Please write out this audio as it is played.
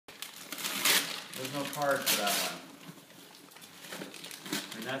There's no card for that one.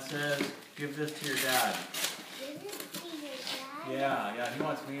 And that says, give this to your dad. Give it to your dad? Yeah, he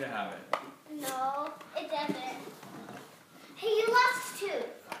wants me to have it. No, it doesn't. Hey, you lost two.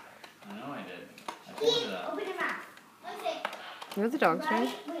 I know I did. I told you that. Open your mouth. Let's see. You're the dog's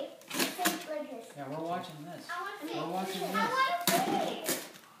right? Wait, think like this. Yeah, we're watching this. I want to see. We're watching this. I want to see.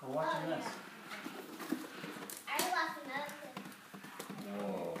 We're watching this. I lost another.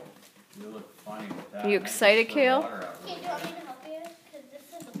 Whoa, you look funny with that. Are you excited, Kale? Okay, do you want me to help you? Because this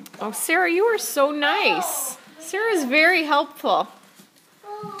is Oh, Sarah, you are so nice. Sarah's very helpful.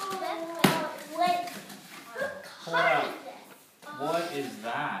 Hold up. What is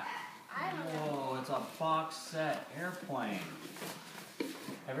that? Whoa, it's a box set airplane.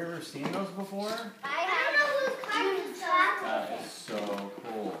 Have you ever seen those before? I don't know whose card you travel. That is so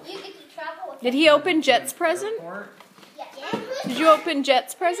cool. You get to travel with. Did he open Jet's present? Airport? Yeah. Did you open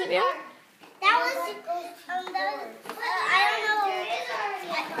Jet's present yet? That was, I don't know.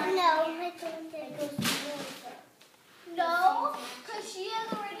 No, because she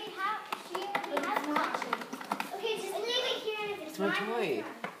already has one. Okay, just leave it here and if it's my mine. toy.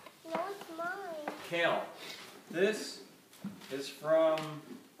 No, it's mine. Kale, this is from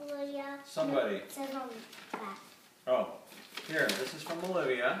Olivia. somebody. It says on the back. Oh, here, this is from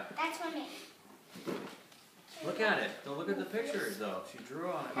Olivia. That's for me. Look at it. Don't look at the pictures, though. She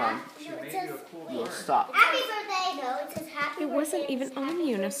drew on it. Mom. She No, it made says- you a cool No, card. stop. Happy birthday. No, it says happy birthday. It wasn't and even it's on happy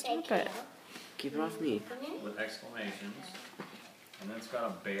you. Now birthday, stop it. Kale. Keep it off me. With exclamations. And then it's got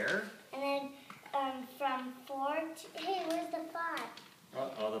a bear. And then from 4 to, hey, where's the 5?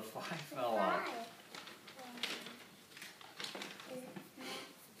 Oh, the 5 fell off. 5.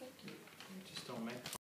 You just don't make